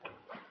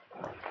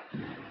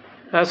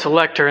That's the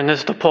lectern, and this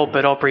is the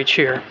pulpit. I'll preach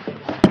here.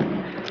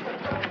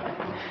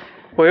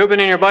 Will you open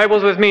in your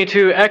Bibles with me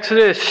to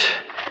Exodus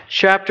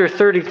chapter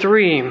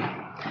 33.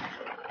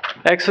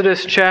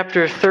 Exodus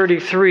chapter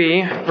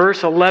 33,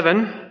 verse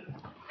 11.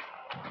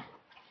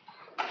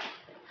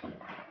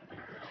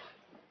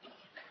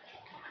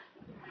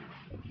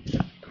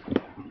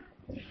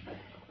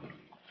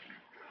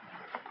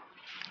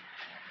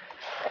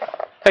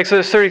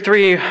 Exodus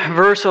 33,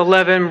 verse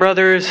 11.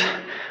 Brothers,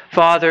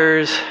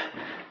 fathers,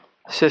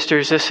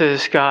 sisters, this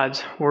is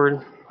God's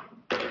word.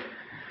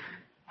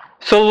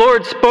 So the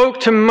Lord spoke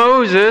to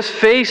Moses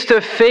face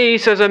to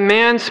face as a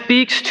man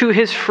speaks to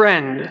his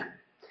friend.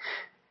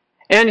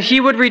 And he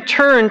would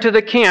return to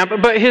the camp,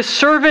 but his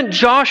servant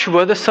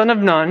Joshua, the son of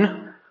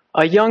Nun,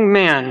 a young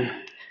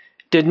man,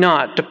 did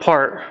not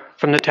depart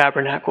from the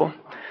tabernacle.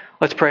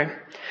 Let's pray.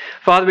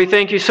 Father, we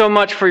thank you so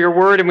much for your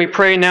word, and we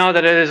pray now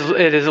that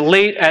it is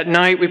late at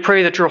night. We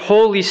pray that your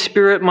Holy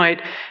Spirit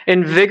might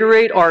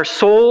invigorate our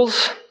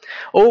souls,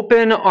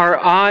 open our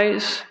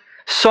eyes,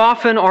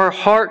 soften our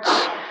hearts,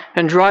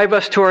 and drive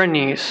us to our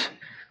knees.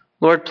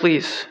 Lord,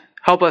 please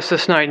help us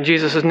this night in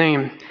Jesus'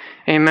 name.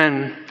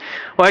 Amen.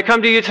 Well, I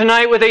come to you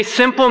tonight with a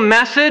simple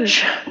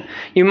message.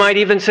 You might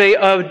even say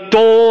a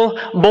dull,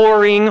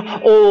 boring,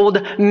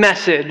 old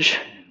message.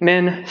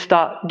 Men,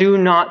 do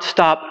not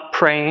stop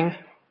praying.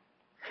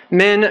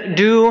 Men,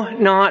 do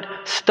not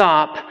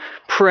stop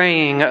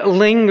praying.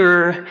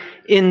 Linger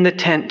in the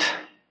tent.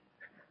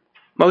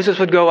 Moses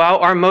would go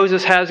out. Our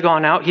Moses has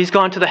gone out. He's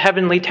gone to the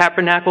heavenly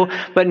tabernacle.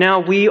 But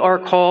now we are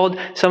called.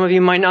 Some of you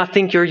might not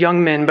think you're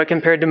young men, but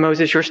compared to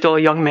Moses, you're still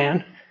a young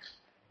man.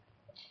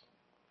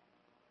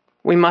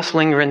 We must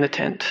linger in the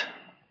tent.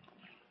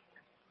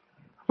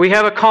 We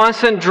have a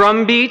constant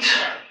drumbeat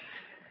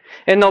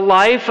in the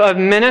life of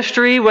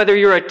ministry, whether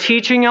you're a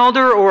teaching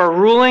elder or a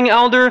ruling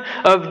elder,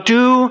 of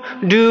do,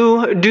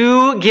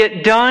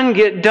 get done,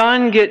 get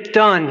done, get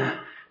done.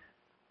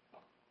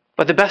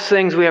 But the best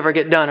things we ever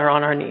get done are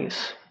on our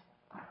knees.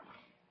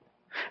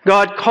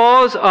 God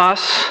calls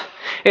us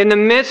in the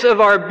midst of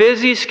our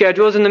busy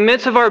schedules, in the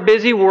midst of our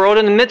busy world,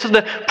 in the midst of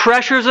the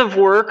pressures of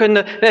work and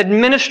the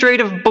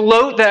administrative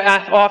bloat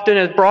that often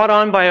is brought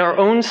on by our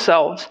own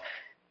selves.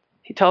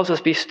 He tells us,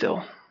 be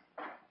still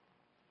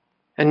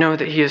and know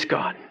that He is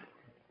God.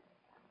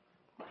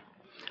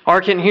 R.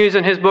 Kent Hughes,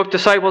 in his book,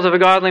 Disciples of a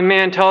Godly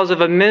Man, tells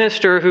of a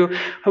minister who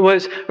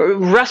was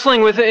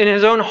wrestling with it in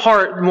his own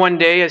heart one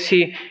day as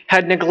he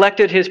had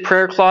neglected his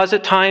prayer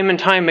closet time and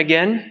time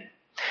again.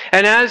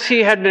 And as he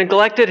had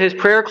neglected his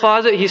prayer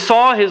closet, he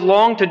saw his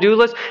long to-do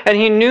list, and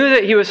he knew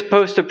that he was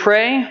supposed to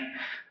pray,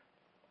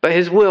 but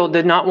his will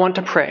did not want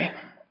to pray.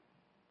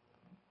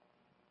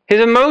 His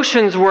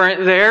emotions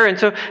weren't there, and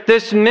so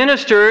this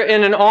minister,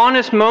 in an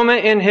honest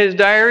moment in his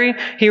diary,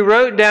 he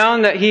wrote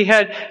down that he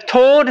had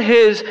told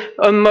his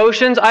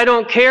emotions, I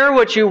don't care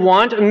what you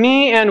want,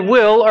 me and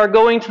Will are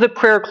going to the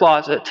prayer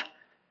closet.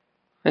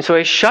 And so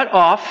he shut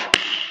off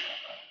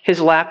his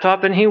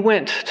laptop and he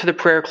went to the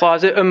prayer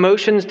closet.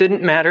 Emotions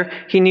didn't matter.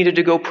 He needed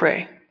to go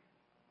pray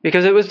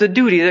because it was the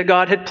duty that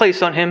God had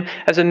placed on him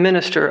as a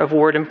minister of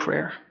word and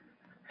prayer.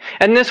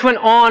 And this went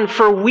on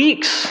for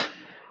weeks,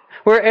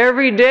 where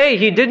every day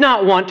he did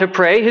not want to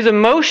pray. His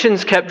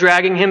emotions kept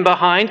dragging him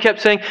behind, kept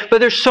saying, but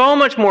there's so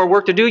much more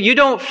work to do. You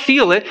don't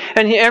feel it.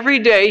 And every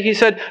day he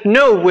said,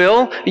 no,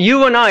 Will,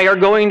 you and I are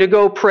going to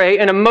go pray,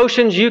 and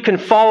emotions, you can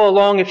follow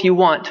along if you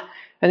want.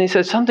 And he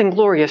said something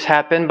glorious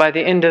happened by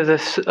the end of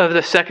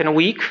the second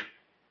week.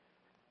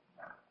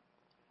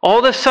 All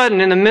of a sudden,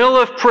 in the middle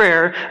of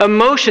prayer,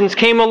 emotions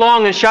came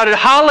along and shouted,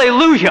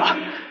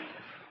 hallelujah!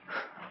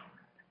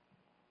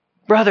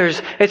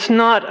 Brothers, it's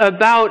not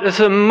about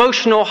this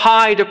emotional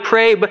high to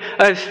pray, but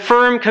a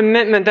firm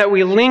commitment that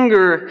we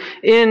linger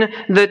in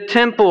the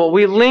temple.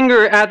 We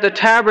linger at the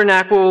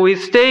tabernacle. We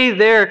stay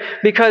there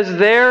because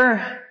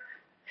there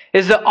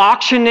is the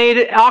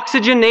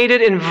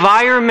oxygenated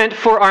environment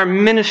for our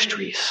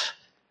ministries.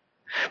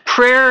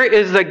 Prayer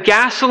is the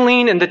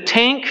gasoline in the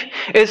tank.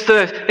 It's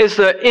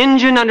the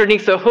engine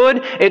underneath the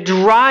hood. It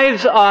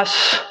drives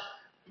us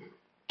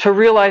to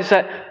realize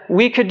that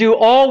we could do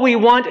all we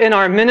want in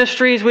our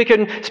ministries. We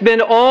can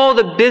spend all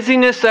the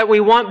busyness that we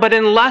want, but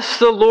unless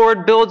the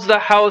Lord builds the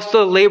house,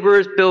 the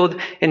laborers build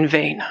in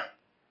vain.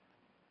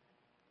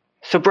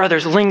 So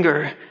brothers,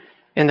 linger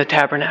in the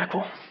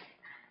tabernacle.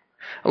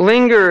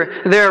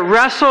 Linger there.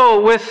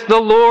 Wrestle with the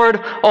Lord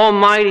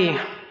Almighty.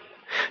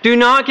 Do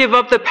not give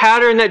up the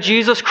pattern that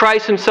Jesus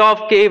Christ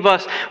Himself gave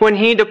us when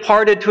He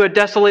departed to a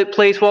desolate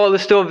place while it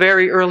was still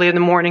very early in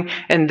the morning,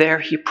 and there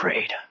He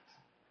prayed.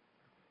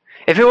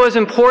 If it was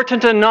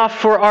important enough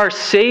for our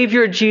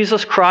Savior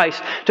Jesus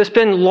Christ to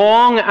spend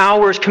long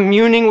hours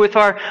communing with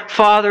our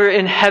Father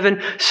in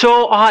heaven,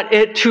 so ought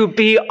it to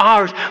be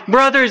ours.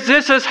 Brothers,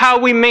 this is how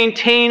we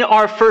maintain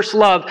our first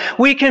love.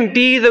 We can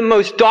be the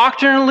most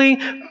doctrinally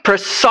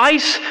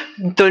precise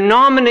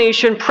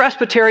denomination,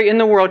 presbytery in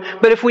the world,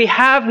 but if we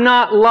have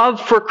not love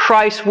for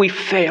Christ, we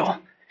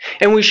fail.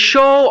 And we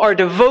show our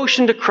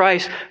devotion to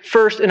Christ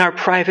first in our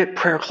private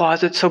prayer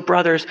closet. So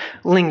brothers,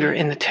 linger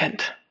in the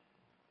tent.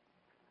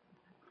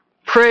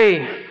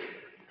 Pray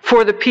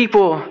for the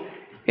people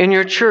in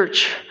your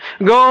church.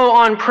 Go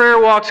on prayer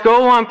walks.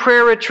 Go on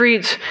prayer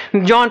retreats.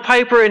 John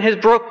Piper and his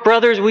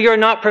brothers, We Are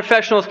Not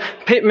Professionals,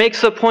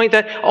 makes the point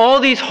that all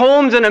these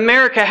homes in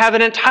America have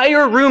an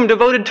entire room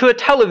devoted to a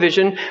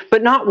television,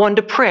 but not one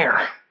to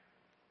prayer.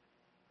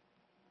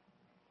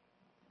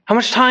 How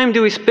much time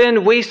do we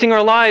spend wasting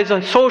our lives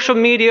on social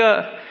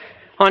media,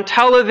 on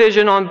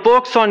television, on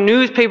books, on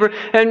newspaper?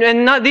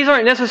 These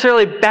aren't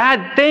necessarily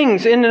bad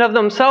things in and of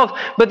themselves,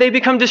 but they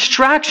become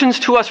distractions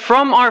to us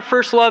from our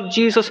first love,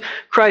 Jesus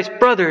Christ.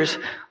 Brothers,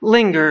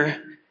 linger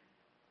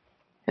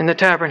in the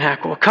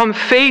tabernacle. Come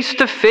face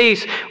to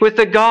face with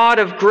the God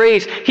of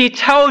grace. He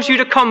tells you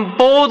to come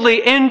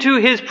boldly into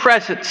His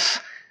presence.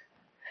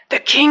 The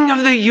King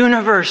of the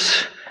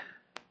universe,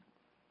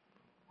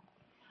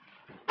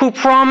 who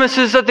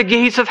promises that the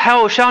gates of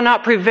hell shall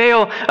not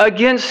prevail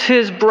against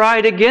His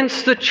bride,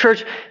 against the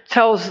church,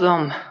 tells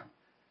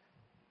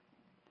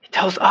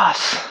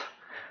us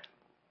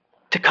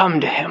to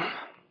come to Him.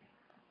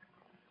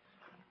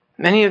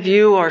 Many of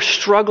you are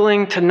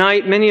struggling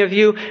tonight. Many of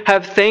you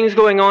have things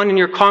going on in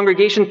your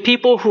congregation,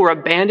 people who are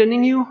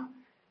abandoning you,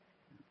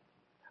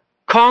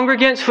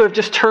 congregants who have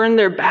just turned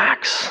their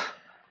backs,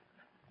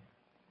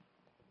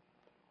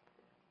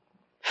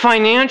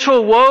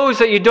 financial woes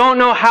that you don't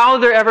know how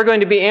they're ever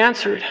going to be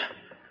answered.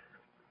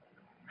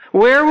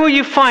 Where will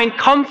you find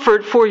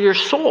comfort for your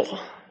soul?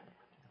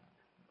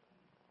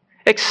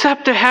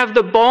 Except to have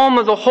the balm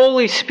of the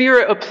Holy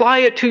Spirit apply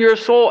it to your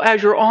soul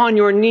as you're on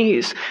your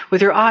knees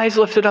with your eyes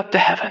lifted up to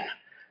heaven.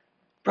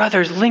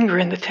 Brothers, linger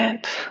in the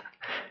tent.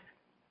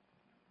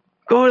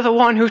 Go to the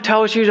one who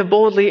tells you to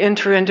boldly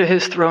enter into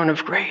His throne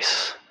of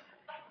grace.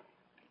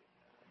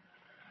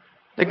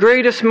 The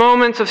greatest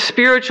moments of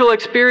spiritual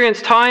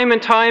experience, time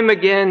and time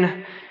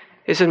again,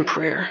 is in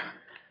prayer.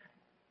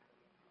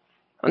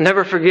 I'll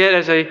never forget,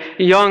 as a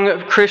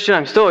young Christian,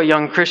 I'm still a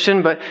young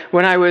Christian, but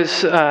when I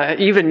was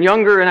even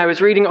younger and I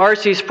was reading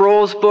R.C.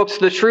 Sproul's books,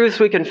 The Truths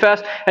We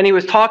Confess, and he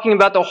was talking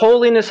about the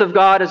holiness of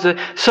God as the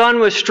sun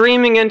was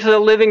streaming into the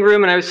living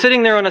room, and I was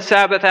sitting there on a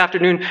Sabbath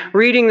afternoon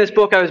reading this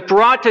book, I was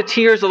brought to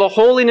tears of the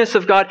holiness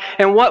of God,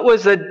 and what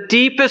was the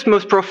deepest,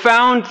 most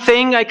profound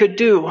thing I could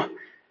do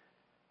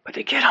but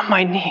to get on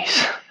my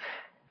knees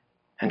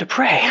and to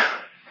pray.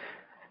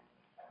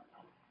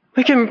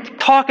 We can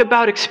talk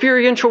about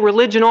experiential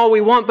religion all we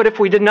want, but if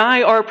we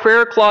deny our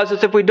prayer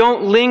closets, if we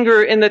don't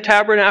linger in the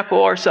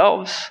tabernacle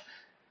ourselves,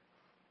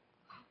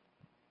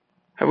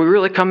 have we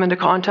really come into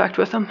contact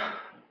with Him?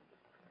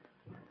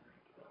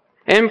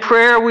 In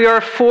prayer, we are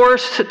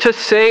forced to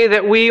say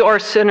that we are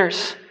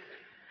sinners.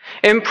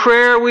 In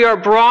prayer, we are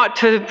brought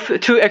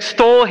to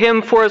extol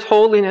Him for His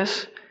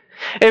holiness.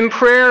 In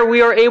prayer,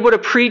 we are able to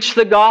preach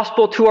the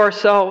gospel to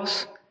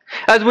ourselves.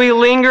 As we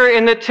linger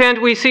in the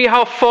tent, we see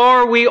how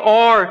far we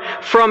are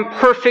from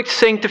perfect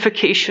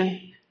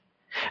sanctification.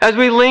 As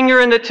we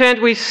linger in the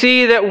tent, we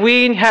see that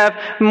we have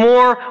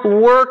more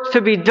work to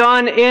be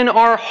done in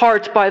our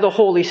hearts by the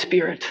Holy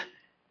Spirit.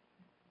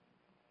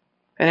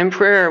 And in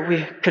prayer,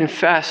 we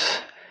confess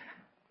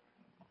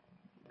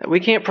that we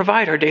can't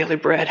provide our daily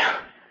bread.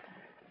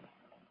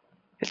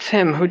 It's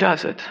Him who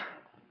does it.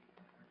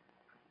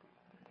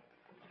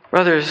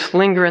 Brothers,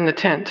 linger in the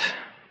tent.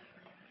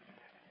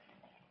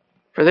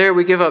 For there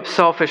we give up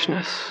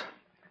selfishness.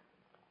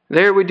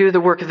 There we do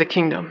the work of the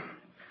kingdom.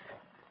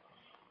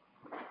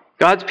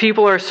 God's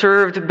people are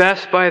served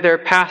best by their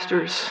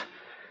pastors,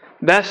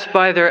 best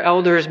by their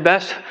elders,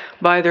 best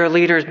by their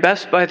leaders,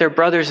 best by their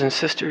brothers and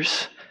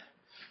sisters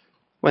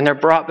when they're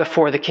brought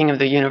before the King of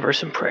the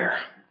universe in prayer.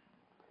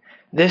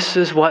 This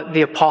is what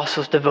the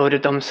apostles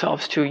devoted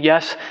themselves to.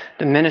 Yes,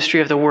 the ministry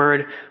of the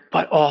word,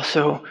 but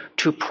also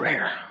to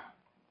prayer.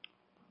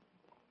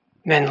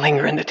 Men,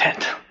 linger in the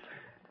tent.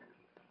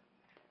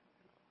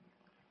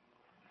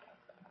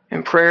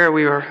 In prayer,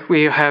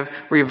 we have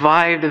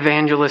revived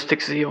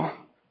evangelistic zeal.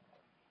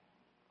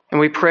 And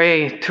we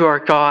pray to our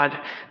God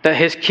that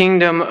His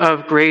kingdom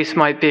of grace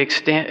might be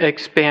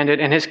expanded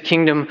and His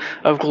kingdom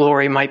of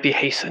glory might be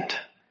hastened.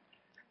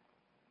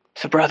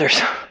 So,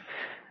 brothers,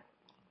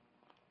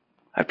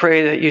 I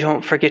pray that you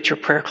don't forget your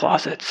prayer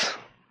closets,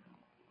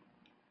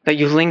 that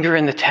you linger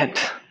in the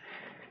tent,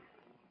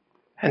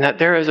 and that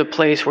there is a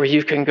place where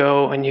you can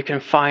go and you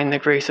can find the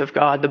grace of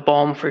God, the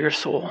balm for your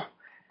soul,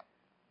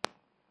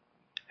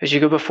 as you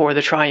go before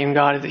the triune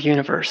God of the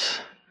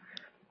universe,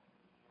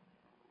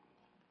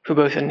 who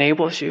both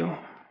enables you,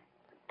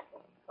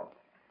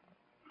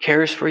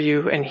 cares for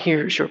you, and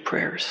hears your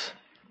prayers.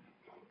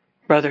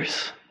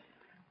 Brothers,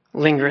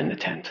 linger in the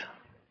tent.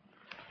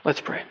 Let's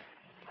pray.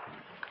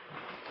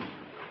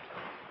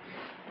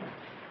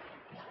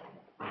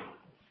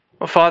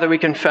 Well, Father, we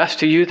confess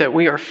to you that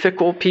we are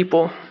fickle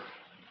people,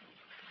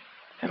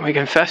 and we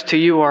confess to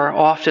you our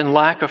often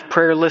lack of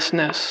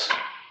prayerlessness.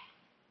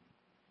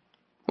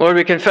 Lord,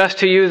 we confess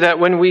to you that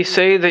when we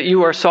say that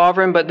you are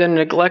sovereign but then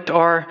neglect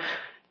our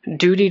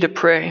duty to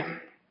pray,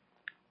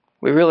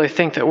 we really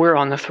think that we're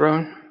on the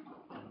throne.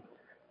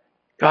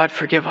 God,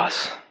 forgive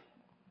us.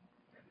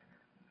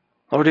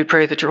 Lord, we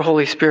pray that your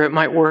Holy Spirit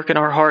might work in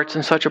our hearts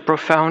in such a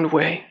profound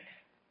way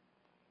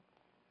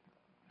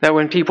that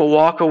when people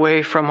walk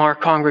away from our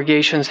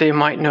congregations, they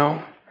might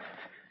know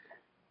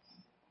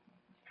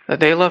that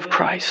they love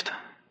Christ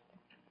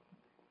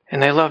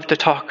and they love to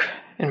talk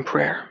in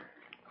prayer.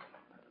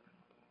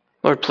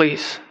 Lord,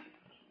 please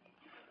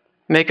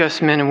make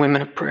us men and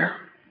women of prayer.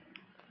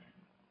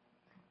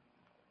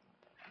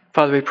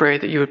 Father, we pray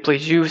that you would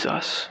please use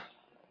us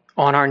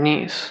on our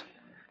knees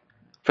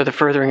for the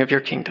furthering of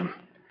your kingdom.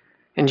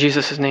 In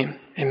Jesus' name,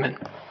 amen.